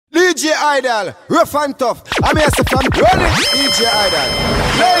DJ Idol, rough and tough. I'm here from running DJ Idol.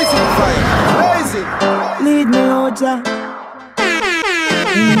 Lazy fire, lazy. Lead me out, Jah,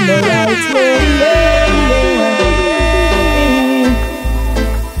 in the right way.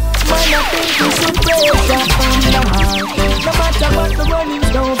 Man, I think we should break Jah from the heart. No matter what the runnings,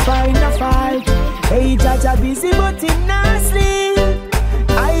 don't find a fight. Hey, Jah busy but him not sleep.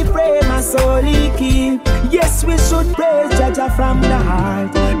 I pray my soul he keep. Yes, we should praise Jah from the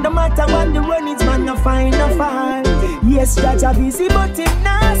heart. No matter what the runnings, man, no find a fight. Yes, Jah busy but him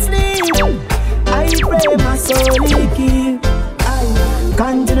not sleep. I pray my soul he keep. I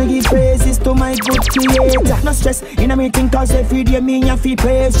continue give praises to my good creator. No stress in a meeting cause every day me and feel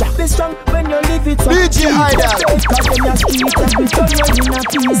praise. Be strong when you live it so DJ Idol. cause when you street and be turn you in a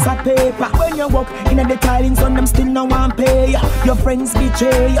piece of paper. When you walk in a the tilings on them still no one pay ya. Your friends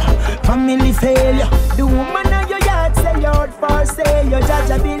betray ya, family failure. The woman of your yard say you out for sale. Your judge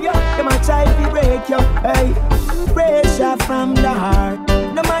a bill you, them a try to break you. Hey, pressure from the heart.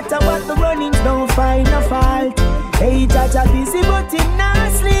 No matter what the runnings, don't find a fault. Hey, Jah busy but him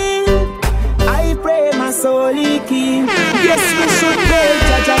not sleep. I pray my soul he keep. Yes, we should pray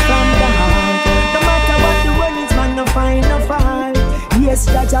Jah from the heart. No matter what the runnings, man, no find a fault. Yes,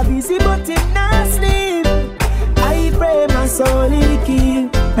 Jah busy but him not sleep. I pray my soul he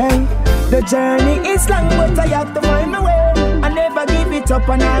keep. Hey, the journey is long but I have to find my way. I never give it up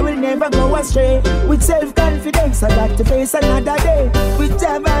and I will never go astray. With self-confidence I got to face another day. With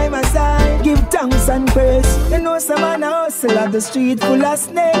Jah by my side, give thanks and praise. You know some man a hustle at the street full of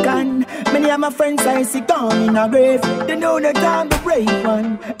snake. And many of my friends I see gone in a grave. They know that I'm the brave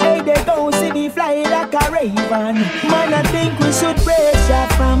one. Hey, they gon' see me fly like a raven. Man, I think we should praise Jah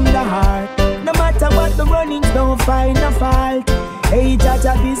from the heart. No matter what the runnings, don't find a fault. Hey,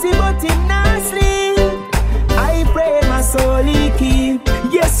 Jah busy but him not sleep. I pray my soul he keep.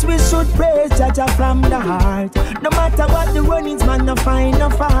 Yes, we should praise Jah from the heart. No matter what the runnings, man, no find no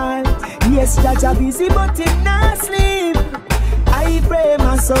fault. Yes, Jah busy but him not sleep. I pray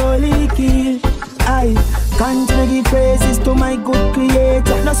my soul he keep. I continue give praises to my good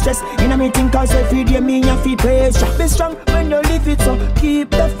creator. No stress in a meeting cause every day me and feel pressure. Be strong when you live it so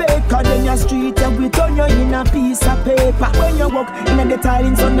keep the faith. Cause in your street and we turn you in a piece of paper. When you walk in a the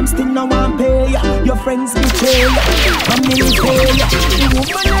tilings on them still no one pay ya. Your friends betray ya, family fail ya. The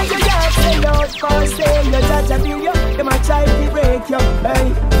woman of your yard say you out for sale. Your Jah bill you, them a try to break you.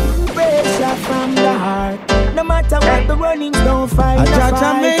 Hey, pressure from the heart. No matter what the runnings, don't find a fight.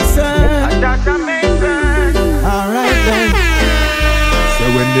 Jah makes sense. Alright then. So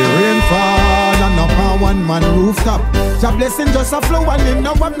when the rain fall and up on one man rooftop, Jah blessing just a flow and him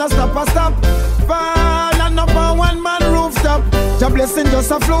no have no stop a stop. Fall and up on one man rooftop, Jah blessing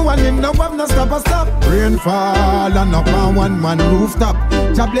just a flow and him no have no stop a stop. Rain fall and up on one man rooftop,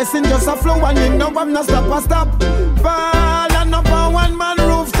 Jah blessing just a flow and him no have no stop a stop. Fall and up on one man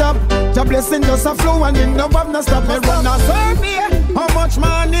rooftop, Jah blessing just a flow and him no have no stop. Me run a survey, how much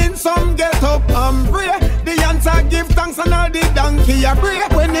morning some get up and pray. The answer give thanks and all the donkey a pray.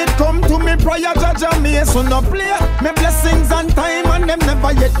 When it come to me prayer, Jah me so no play. Me blessings and time and them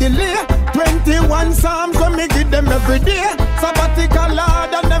never yet delay. 21 psalms when me give them every day. Sabbatical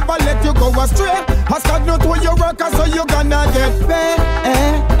Lord and never let you go astray. Ask God not where you work so you gonna get paid.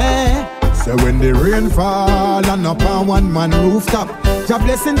 So when the rain fall and up on one man rooftop, Jah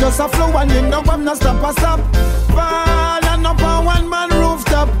blessing just a flow and him no have no stop a stop. Fall and up on one man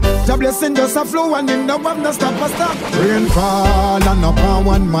rooftop, Jah blessing just a flow and him no have no stop a stop. Rain fall and up on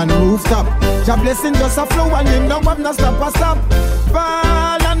one man rooftop, Jah blessing just a flow and him no have no stop a stop.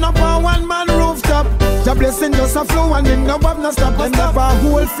 Fall and up on one man rooftop, Jah blessing just a flow and him no have no stop a stop. Them never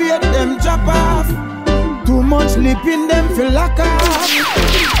hold faith, them drop off. Too much lip in them feel lock off.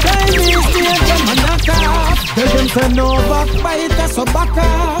 Time is there, them a knock off. Tell them say no backbiter, so back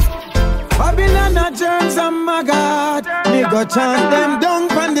off. Babylon a germs and maggot. Me go chant them down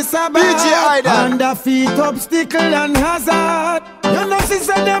from the Sabbath. Under feet, obstacle and hazard. You know she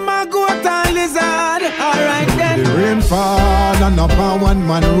said them a goat and lizard. Alright then. The rain fall and up on one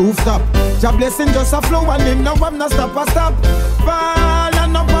man rooftop, Jah blessing just a flow and him no have no stop a stop. Fall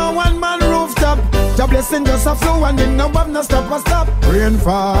and up on one man rooftop, Jah blessing just a flow and him no have no stop a stop. Rain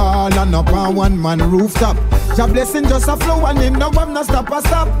fall and up on one man rooftop, Jah blessing just a flow and him no have no stop a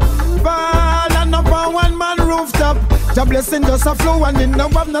stop. Fall and up on one man rooftop, Jah blessing just a flow and him no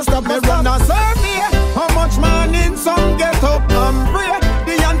have no stop. Me run a survey, how much morning some get up and pray.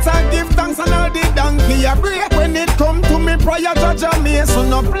 The answer give thanks and all the donkey a pray. When it come to me prayer, Jah me so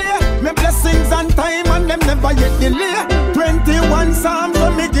no play. Me blessings and time and them never yet delay. 21 psalms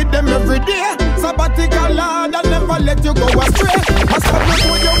when me give them every day. Sabbatical Lord and never let you go astray. As God knows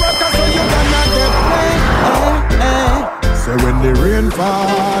when you work as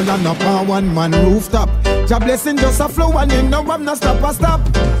and up on one man rooftop. Jah blessing just a flow and him no have no stop a stop.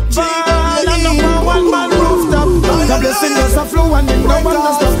 Fall and up on one man rooftop. Jah blessing just a flow and him no have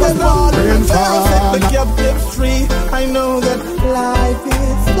no stop a stop. Rain fall. The captive's free. I know that life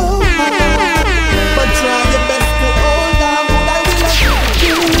is so hard, but try your best to hold on. But I will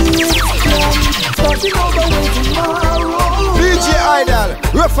starting over with tomorrow. DJ Idol,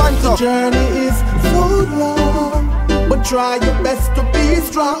 rough and The tough. journey is so long, but try your best to be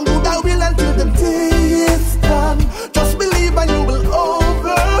strong. Good I will until the day is done. Just believe and you will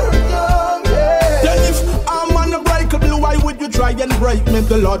overcome. Yeah. Then if I'm on a breakable, why would you try and break me?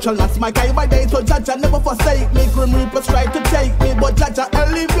 The Lord shall not smite I by day, so Jah never forsake me. Grim reapers try to take me, but Jah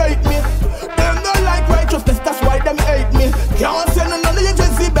elevate me. Them don't like righteousness, that's why them hate me. Can't send none of your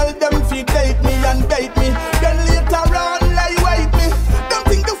Jezebel, them feed date me and bait me. Then later on, lie wait me. Them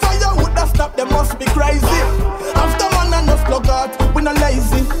think the fire would have stopped, they must be crazy. After man and no slug out, we no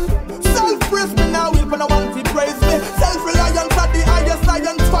lazy. Self-praise me now, will when I want to praise me. Self-reliance at the highest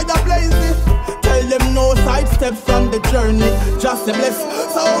science, fire blazing. Tell them no sidestep from the journey, just a bless.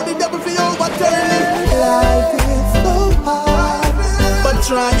 So the devil feel overturn it. Life is so hard, but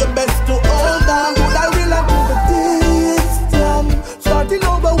try your best to hold on. Good I will until the day is done. Starting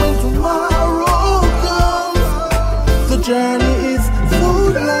over when tomorrow comes. The journey is so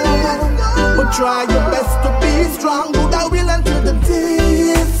long, but try your best to be strong. Good I will until the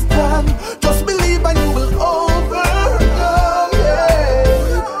day is done. Just believe and you will overcome.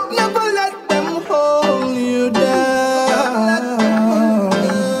 Yeah. Never let them hold you down.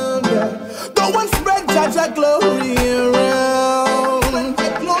 Go and spread Jah glory around.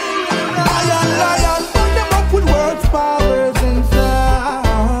 Lion, put them up with words, powers and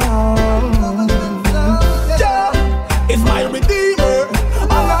sound. Jah is my redeemer,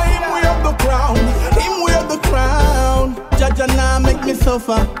 and I him wear the crown. Him wear the crown. Jah now make me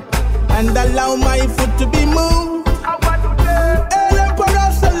suffer and allow my foot to be moved. El Emperor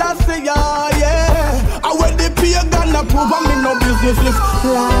Selassie, yeah. I wear the pagan approve and me no business live.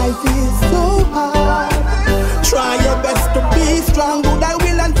 Life is so hard. Try your best to be strong. Good I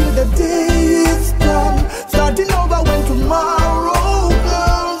will until the day is done. Starting over when tomorrow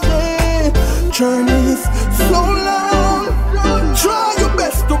comes. Yeah. Journey is so long. Try your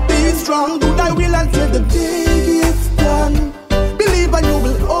best to be strong. Good I will until the day is done. Believe and you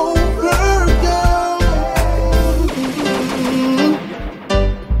will overcome.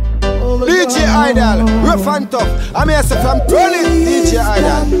 DJ Idol, rough and tough. I'm here from running DJ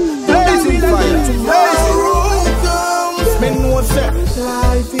Idol. Blazing fire, blazing.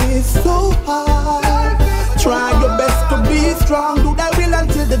 Life is so hard. Try your best to be strong. Do that will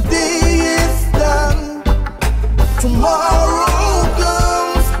until the day is done. Tomorrow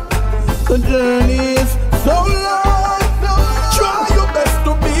comes. The journey is so long. Try your best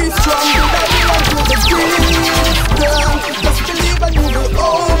to be strong. Do that will until the day is done. Just believe and you will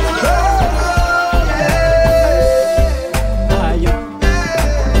overcome.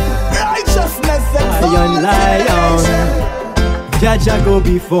 Righteousness and lion. Jah go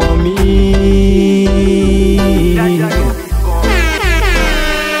before me.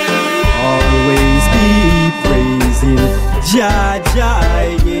 Always be praising Jah, yeah.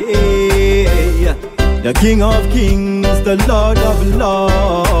 The King of Kings, the Lord of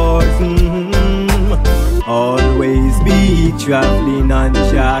Lords. Always be traveling on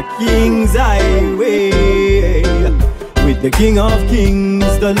Jah King's highway. With the King of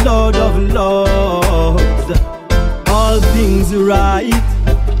Kings, the Lord of Lords. All things right,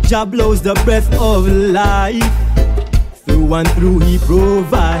 Jah blows the breath of life. Through and through he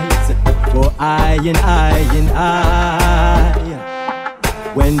provides for I and I and I.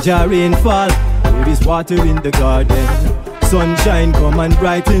 When Jah rain fall, there is water in the garden. Sunshine come and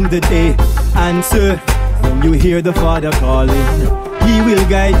brighten the day. Answer when you hear the Father calling. He will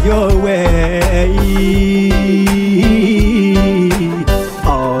guide your way.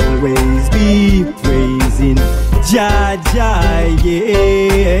 Always be praising Jah, yeah.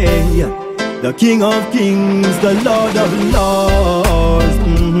 The King of Kings, the Lord of Lords.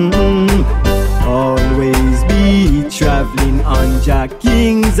 Always be traveling on Jah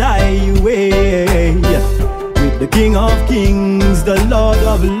King's highway. With the King of Kings, the Lord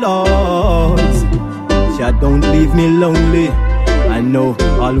of Lords. Jah, don't leave me lonely. I know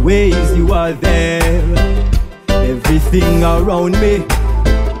always you are there. Everything around me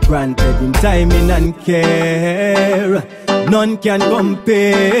granted in timing and care. None can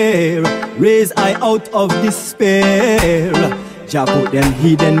compare. Raise I out of despair. Jah put them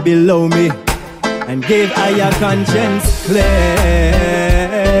hidden below me and gave I a conscience clear.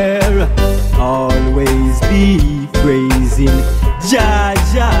 Always be praising Jah,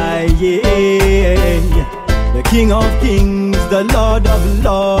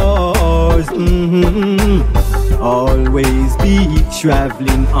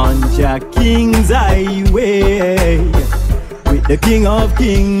 traveling on Jah King's highway with the King of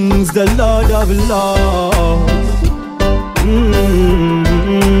Kings, the Lord of Lords.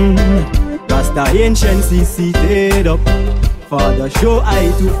 Rasta anciency seated up, Father show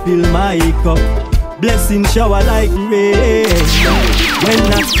I to fill my cup. Blessing shower like rain when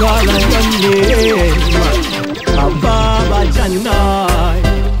I call on your name. Ababa Janai,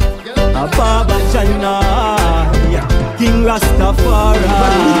 Ababa Janai, King Rastafari.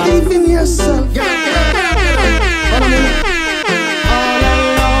 Believe in yourself. All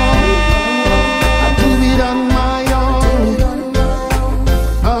alone, I do it on my own.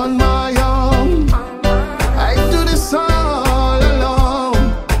 On my own, I do this all alone.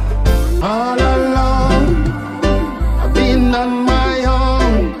 All alone, I've been on my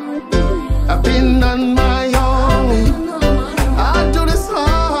own. I've been on my own. I do this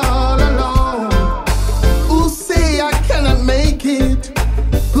all alone. Who say I cannot make it?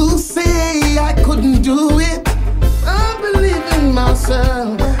 Who say I couldn't do it? I believe in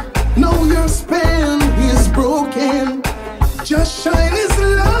myself. Know your spell is broken. Just shine his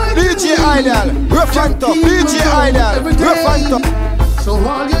light. DJ Idol, rough and tough. DJ Idol, rough and tough. So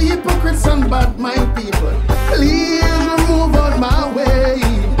all you hypocrites and bad mind people, please remove out my way,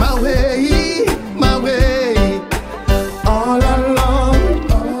 my way, my way. All alone,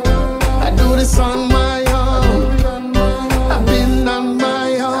 I do this on my own. I've been on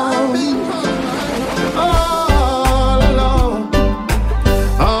my own. All alone,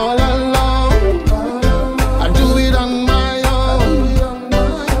 all alone, I do it on my own.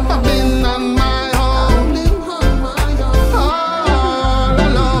 I've been on my own. All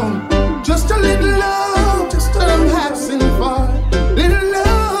alone, just a little love that I'm asking for, little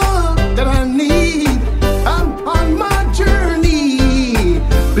love that I need. I'm on my journey.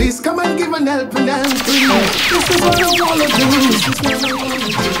 Please come and give an helping hand, please. This is what I wanna do.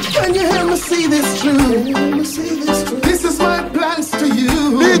 Can you help me see this through? This is my plans to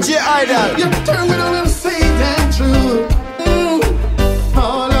you. DJ Idol. You turn me on and say that true.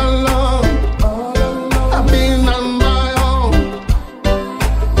 All alone, I've been on my own.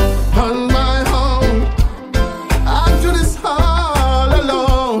 On my own, I do this all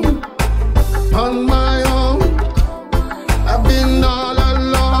alone. On my own, I've been all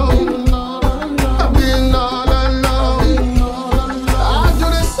alone. I've been all alone. I do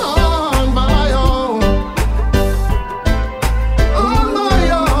this on my own. On my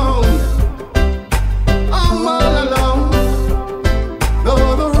own, I'm all alone.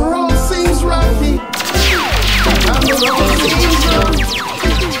 Though the road seems rocky and the road seems rough,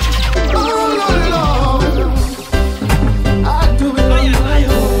 all alone, I do it on my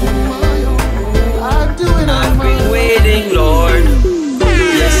own. I do it on I've my been own. waiting, Lord.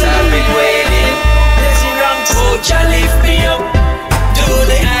 Yes, I've been waiting. Oh, Jah lift me up to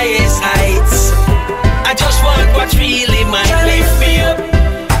the highest heights. I just want what really mine. Lift me up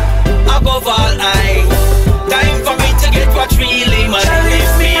above all I. Time for me to get what really mine.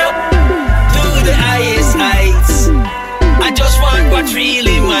 Lift me up to the highest heights. I just want what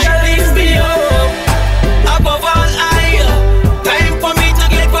really mine. Lift me up above all I. Time for me to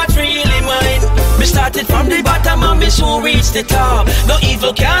get what really mine. Me started from the bottom and me soon reach the top. No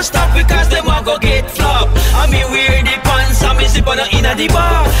evil can't stop because them a go get flop. I me wear the pants and me zip on inna the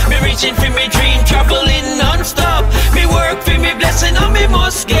bar. Me reaching for me dream, traveling non-stop. Me work for me blessing and me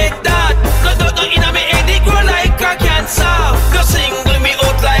must get that. No inna me head it grow like a cancer. No single me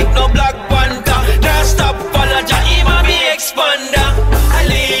out like no Black Panther. Can't stop follow Jah him and me expander. I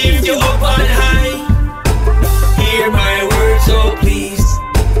lift you up on high. Hear my words, oh please.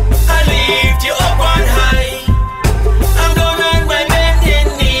 I lift you up on high. I'm down on my bending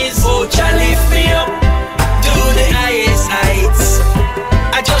knees. Oh, Jah lift me up to the highest heights.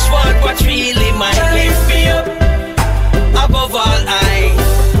 I just want what really mine. Jah lift me up above all I.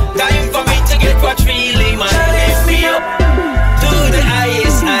 Time for me to get what really mine. Jah lift me up to the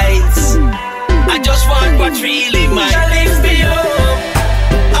highest heights. I just want what really mine. Jah lift me up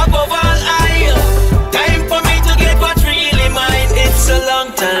above all I. Time for me to get what really mine. It's a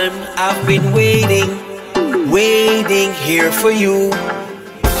long time I've been waiting here for you.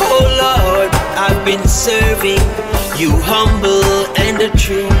 Oh Lord, I've been serving you humble and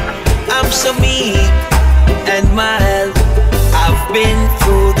true. I'm so meek and mild. I've been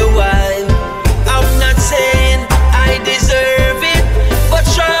through the wild. I'm not saying I deserve it, but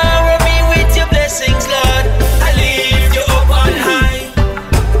shower me with your blessings, Lord. I lift you up on high.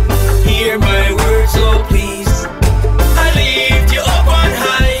 Hear my words, oh please. I lift you up on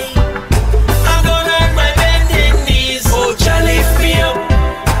high. I'm down on my bending knees. Oh, Jah lift me up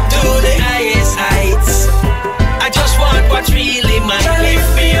to the highest heights. I just want what's really mine.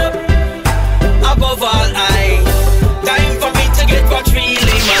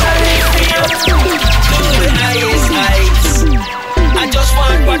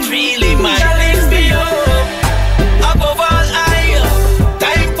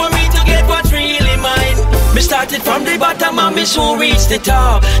 we soon reach the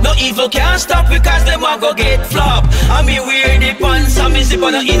top. No evil can't stop because them a go get flop. And me wear the pants and me zip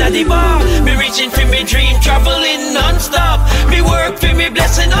on inna the bar. Me reaching for me dream, traveling non-stop. Me work for me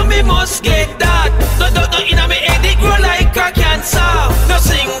blessing and me must get that. No inna me head it grow like a cancer. No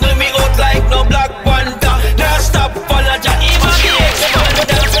single me out like no Black Panther. Now stop follow Jah him and the ex-commander.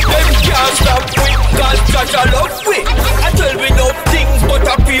 Them can't stop we, cause Jah love we. I tell me no things but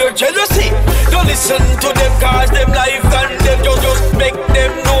a pure jealousy. Don't listen to them cause them life and them just make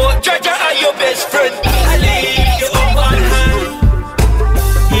them know Jah are your best friend. I leave you up on high.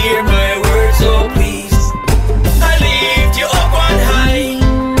 Hear my words, oh please. I lift you up on high.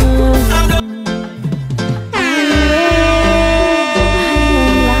 I'm not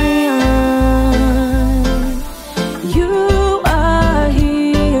you are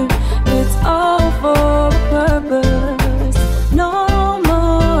here. It's all for a purpose. No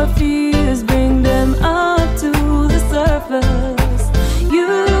more fears, bring them up to the surface.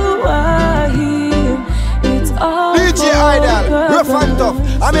 You are here. It's all DJ for Idol, a rough and tough.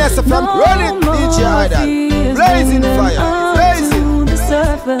 I'm here from running. DJ Idol, blazing fire, blazing. To the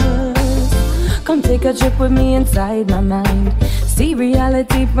surface. Come take a trip with me inside my mind. See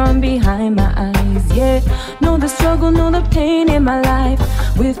reality from behind my eyes. Yeah, know the struggle, know the pain in my life.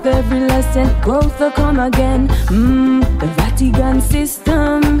 With every lesson, growth will come again. The Vatican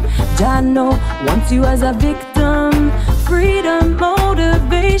system, Jah know wants you as a victim. Freedom,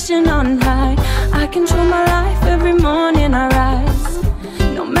 motivation on high. I control my life every morning I rise.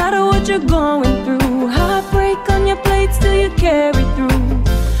 No matter what you're going through, heartbreak on your plate, still you carry through.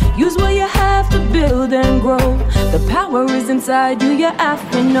 Use what you have to build and grow. The power is inside you, you have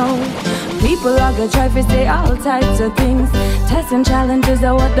to know. People are gonna try to say all types of things. Tests and challenges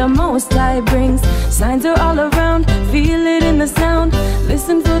are what the Most High brings. Signs are all around, feel it in the sound.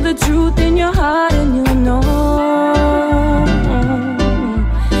 Listen for the truth in your heart and you'll know.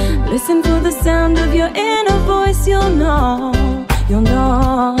 Listen for the sound of your inner voice, you'll know. You'll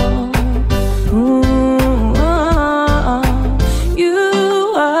know.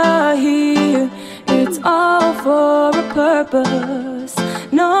 You are here. It's all for a purpose.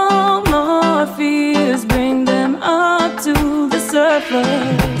 No more fears, bring them up to the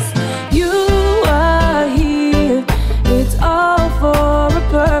surface. You are here. It's all for a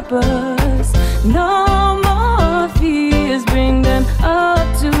purpose. No more fears, bring them up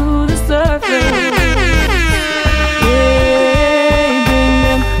to the surface. Yeah, bring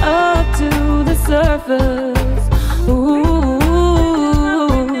them up to the surface. Ooh.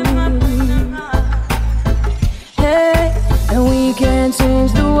 Hey, and we can't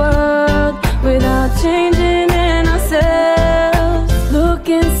change the world without changing in ourselves. Look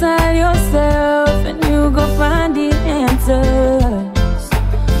inside yourself and you go find the answers.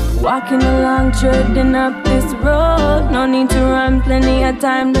 Walking along, treading up this road. No need to run, plenty of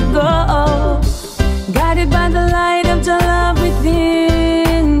time to go. Guided by the light of your love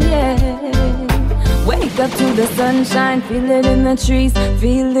within, yeah. Wake up to the sunshine, feel it in the trees,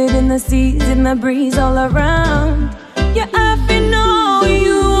 feel it in the seas, in the breeze all around. You have to know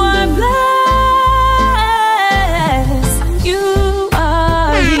you are blessed. You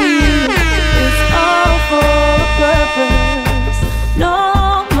are here. It's all for a purpose. No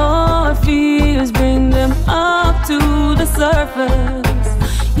more fears, bring them up to the surface.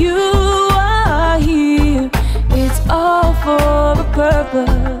 You are here. It's all for a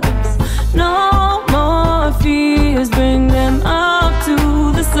purpose. No more fears, bring them up to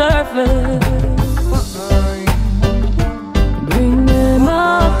the surface. Bring them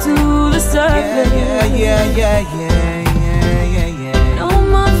up to the surface. Yeah. No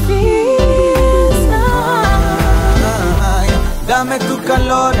more fears, no. Dame tu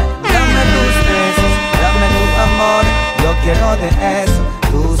calor, dame tus besos, dame tu amor. Yo quiero de eso,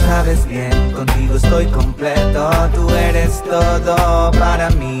 tú sabes bien. Contigo estoy completo, tú eres todo para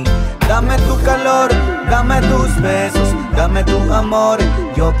mí. Dame tu calor, dame tus besos, dame tu amor.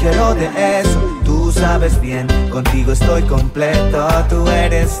 Yo quiero de eso, tú sabes bien. Contigo estoy completo, tú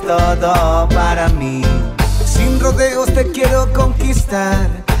eres todo para mí. Sin rodeos te quiero conquistar.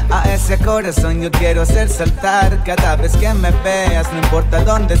 A ese corazón yo quiero hacer saltar. Cada vez que me veas, no importa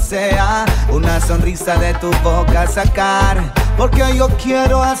dónde sea, una sonrisa de tu boca sacar. Porque yo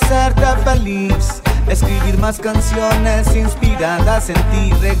quiero hacerte feliz. Escribir más canciones inspiradas en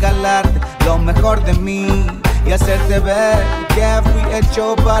ti, regalarte lo mejor de mí y hacerte ver que fui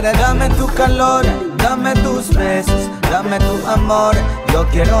hecho para. Dame tu calor, dame tus besos, dame tu amor. Yo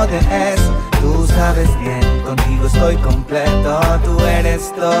quiero de eso, tú sabes bien. Contigo estoy completo, tú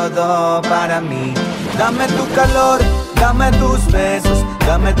eres todo para mí. Dame tu calor, dame tus besos,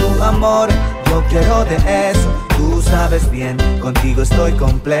 dame tu amor. Yo quiero de eso, tú sabes bien, contigo estoy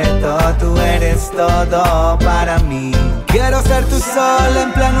completo. Tú eres todo para mí. Quiero ser tu sol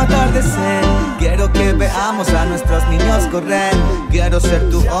en pleno atardecer. Quiero que veamos a nuestros niños correr. Quiero ser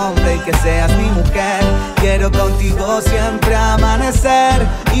tu hombre y que seas mi mujer. Quiero contigo siempre amanecer.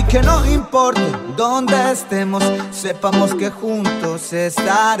 Y que no importe dónde estemos, sepamos que juntos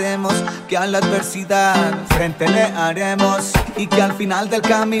estaremos. Que a la adversidad frente le haremos. Y que al final del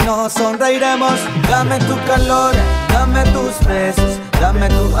camino sonreiremos. Dame tu calor, dame tus besos, dame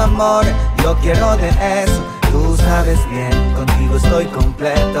tu amor, yo quiero de eso. Tú sabes bien, contigo estoy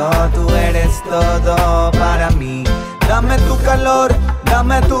completo. Tú eres todo para mí. Dame tu calor,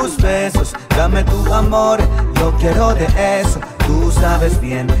 dame tus besos, dame tu amor, yo quiero de eso. Tú sabes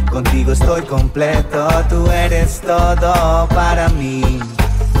bien, contigo estoy completo. Tú eres todo para mí.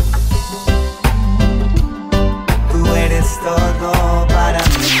 Tú eres todo para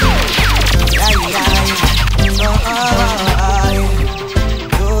mí. Ay, ay, oh, oh, ay.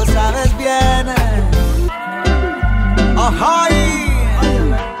 Tú sabes bien. Oh, hi.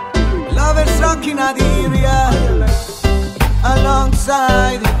 Lovers rocking Adiria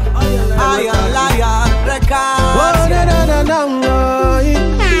alongside Iron Lion Records. Oh, na na na na na.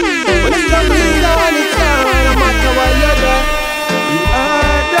 When it's coming down, it's down. No matter what you're there.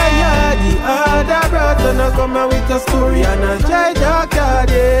 The other brother no come out with a story and a try dark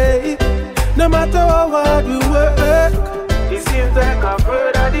day. No matter how hard we work, it seems like I've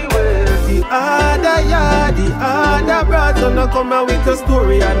heard of the way. The other brother no come out with a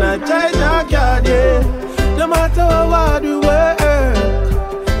story and a try dark day. No matter how hard we work,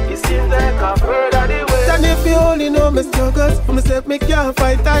 it seems like I've heard of the way. And if you only know my struggles, for myself me can't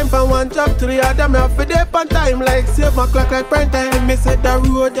find time from one job to the other. Me have to dip on time like 7 o'clock like prime time. Me said the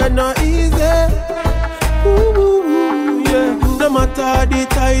road is not easy. Ooh, yeah. No matter the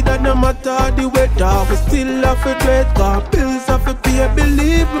tide and no matter the weather, we still have to dread. Got bills have to pay.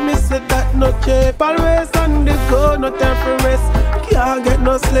 Believe me, said that no cheap. Always on the go, no time for rest. Can't get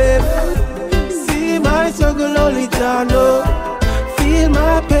no sleep. See my struggle, only Jah know. Feel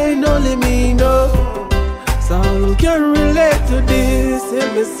my pain, only me know. So you can relate to this,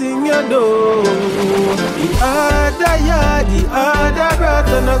 let me sing you know. The other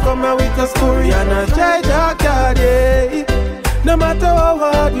brother no come out with a story and a try dark day. No matter how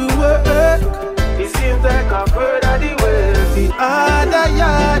hard you work, it seems like I've heard of the way. The other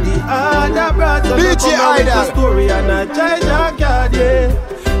brother no come out with a story and a try dark day.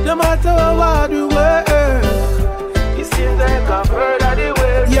 No matter how hard you work, it seems like I've heard of the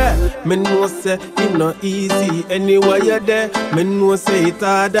way. Yeah, me know say it not easy anywhere you're there. Me know say it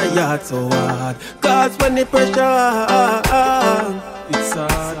hard, yet so hard. Cause when the pressure it's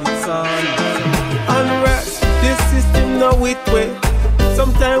hard. Unrest, this system no with way.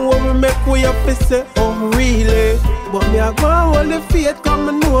 Sometimes when we make we have to say, oh really? But me I go and hold the faith, come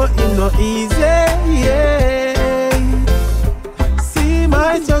and know it not easy, yeah. See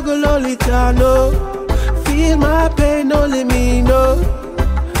my struggle, only Jah know. Feel my pain, only me know.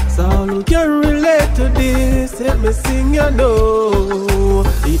 So you can relate to this, let me sing you know.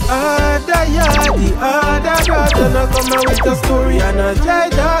 The other brother no come out with a story and a try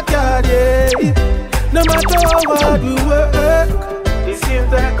dark day. No matter how hard we work, it seems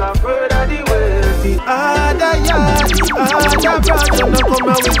like I've heard of the way. The other brother no come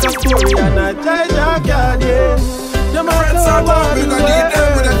out with a story and a try dark day. No matter how hard we work,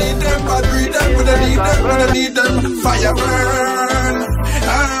 we need them, fire burn.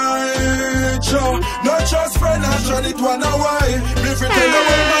 Not just friend, I shot it one away. If you tell the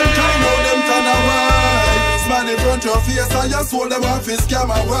way mankind, know them turn away. Smile in front of your face and your soul, them off is scam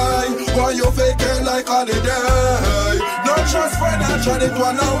away. Why you faking like holiday? Not just friend, I shot it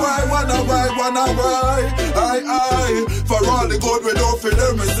one away. Aye. For all the good we do for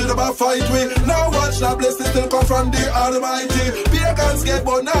them, we still about fight we. Now watch the blessings still come from the Almighty. Pagans get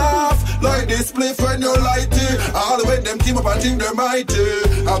born off like this spliff when you light it. All the way them team up and think they're mighty.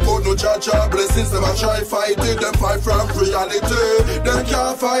 I got no judge blessings, them I try fight it. Them fight from reality, them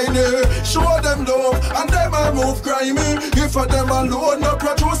can't find it. Show them love and them I move grimy. If for them alone, no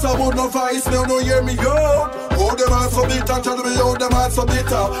produce about no vice, they no hear me go. Oh them are so bitter, tell me oh them are so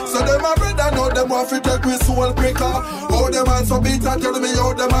bitter. So them are red and know them want to take me soul breaker. Oh them are so bitter, tell me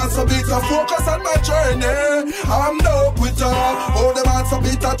oh them are so bitter. Focus on my journey, I'm no quitter. Oh them are so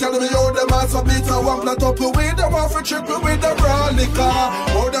bitter, tell me oh them are so bitter. One flat up with them want to trick me with the raw liquor.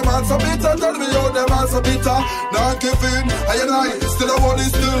 Oh them are so bitter, tell me oh them are so bitter. Not giving, I still I want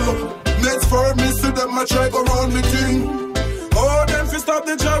it still. Next for me, see them I try go round me thing. Oh, them fi stop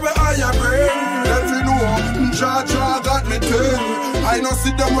the job where I bring. Them fi know, Jah got me thing. I no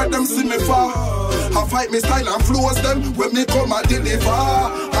see them where them see me far. I fight me style and flows them when me come and deliver.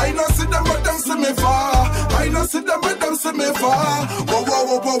 I no see them where them see me far. I no see them where them see me far. Whoa, whoa,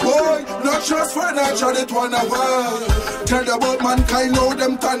 whoa, whoa, whoa. Not just for natural, it one away. Tell about mankind how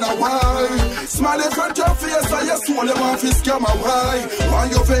them turn away. Smile in front of your face and your soul them off is scam away. While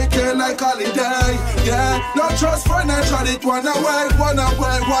you vacate like holiday. Yeah, not just for natural, it one away. One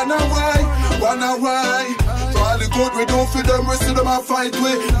away, one away, one away. All the good we do for them, we see them and fight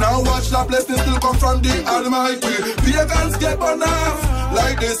with. Now watch that blessing still come from the Almighty. Pagans get born off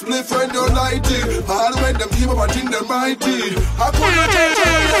like this split friend you're lighty. All when them keep up and think they're mighty. I couldn't change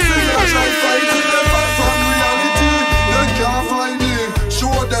all the blessings and try fighting them back from reality. They can't find me.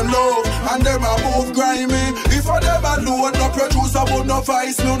 Show them love and them a move grimy. If I them a load, no produce about no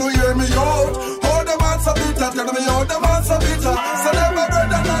vice, no hear me out. How them answer bitter, tell me how them answer bitter. Say them a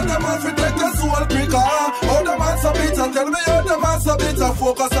brother and them a fit take the soul quicker. How them answer bitter, tell me how them answer bitter.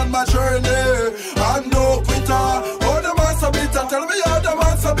 Focus on my journey and no quitter. How them answer bitter, tell me how them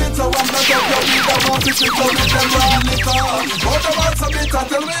answer bitter. One not up your beat, them a fit it out with them raw liquor. How them answer bitter,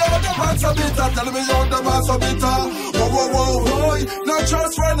 tell me how them answer bitter. Tell me how them answer bitter. Whoa, whoa, whoa, whoa. Not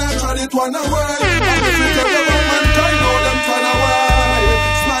just for natural, it one away. And if you tell them mankind, know them turn away.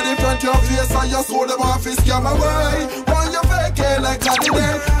 Smile in front of your face and your soul them off is scam away. While you vacate like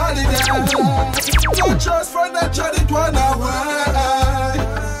holiday, holiday. Not just for natural, it one away.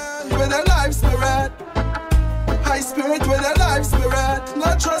 With a life spirit, high spirit with a life spirit.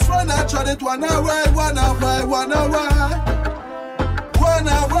 Not just for natural, it one away, one away, one away, one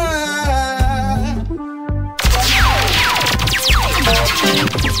away.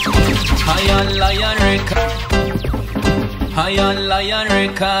 High on Lion Records. High on Lion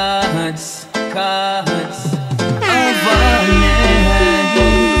Records. Cards.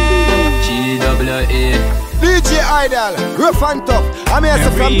 GWA. DJ Idol, rough and tough. I'm here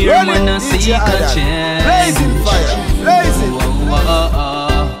from Berlin. DJ Idol, blazing fire, blazing.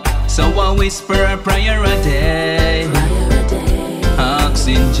 So I whisper a prayer a day,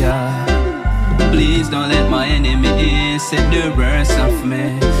 asking Jah, please don't let my enemies see the worst of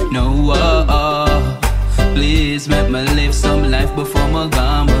me. No, please make me live some life before my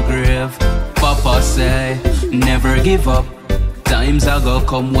gone my grave. Papa say, never give up. Times are gonna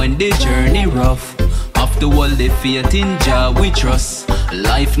come when the journey rough. After all the faith in Jah we trust.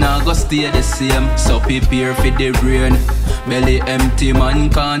 Life now go stay the same, so prepare for the rain. Belly empty, man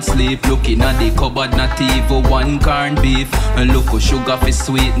can't sleep. Looking at the cupboard, not even one corned beef. And look how sugar fi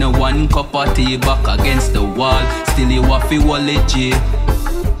sweet, no one cup of tea. Back against the wall, still you have fi wallet G.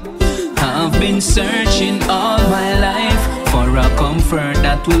 I've been searching all my life for a comfort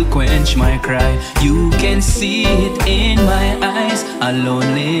that will quench my cry. You can see it in my eyes, a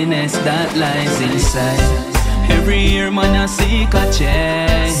loneliness that lies inside. Every year man I seek a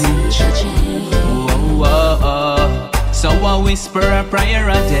change. Whoa, whoa, whoa. So I whisper a prayer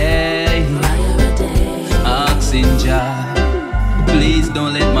a day, asking Jah, please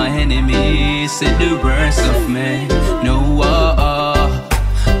don't let my enemies see the worst of me. No,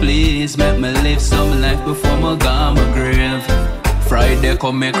 please make me live some life before my gone my grave. Friday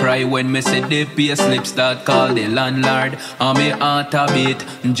come me cry when me see the pay slip start call the landlord. And me heart a beat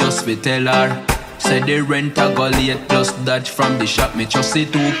just fi tell her. Say the rent a go late plus dodge from the shop. Me just see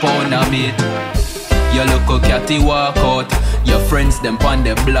 £2 a meat. You look how catty walk out. Your friends them pon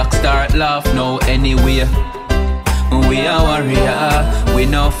the block start laugh now anyway. We a warrior, we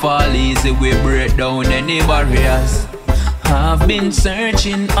no fall easy, we break down any barriers. I've been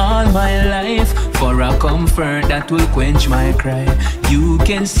searching all my life for a comfort that will quench my cry. You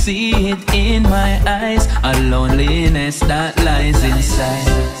can see it in my eyes, a loneliness that lies inside.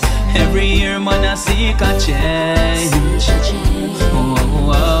 Every year man I seek a change.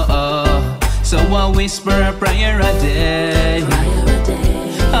 So I whisper a prayer a day,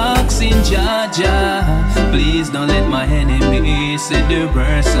 asking Jah, please don't let my enemies see the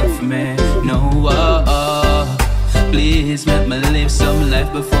worst of me. No, please make me live some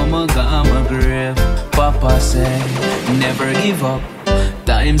life before my gone my grave. Papa say, never give up.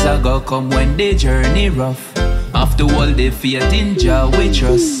 Times are gonna come when the journey rough. After all the faith in Jah we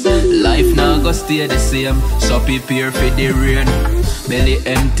trust. Life now go stay the same, so prepare for the rain. Belly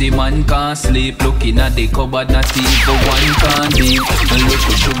empty, man can't sleep. Looking at the cupboard, not even one can't beat. And look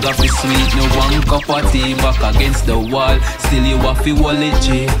at sugar for sweet, no one cup of tea. Back against the wall, still you have to wallet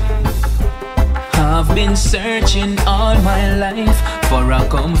G. I've been searching all my life for a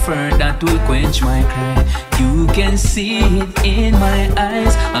comfort that will quench my cry. You can see it in my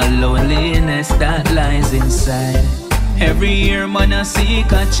eyes, a loneliness that lies inside. Every year man I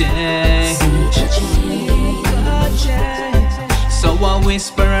seek a change. So I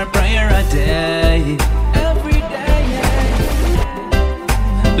whisper a prayer a day. Every day,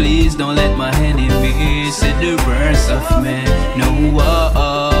 yeah. Please don't let my enemies see the worst of me. No,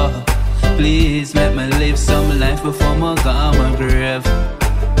 please let me live some life before my God, my grave.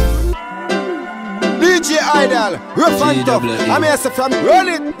 DJ Idol, rough and tough. I'm here from Run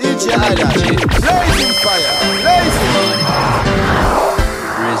It, DJ Idol. Blazing fire, blazing.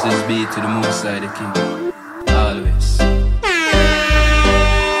 Praises be to the most side, the king.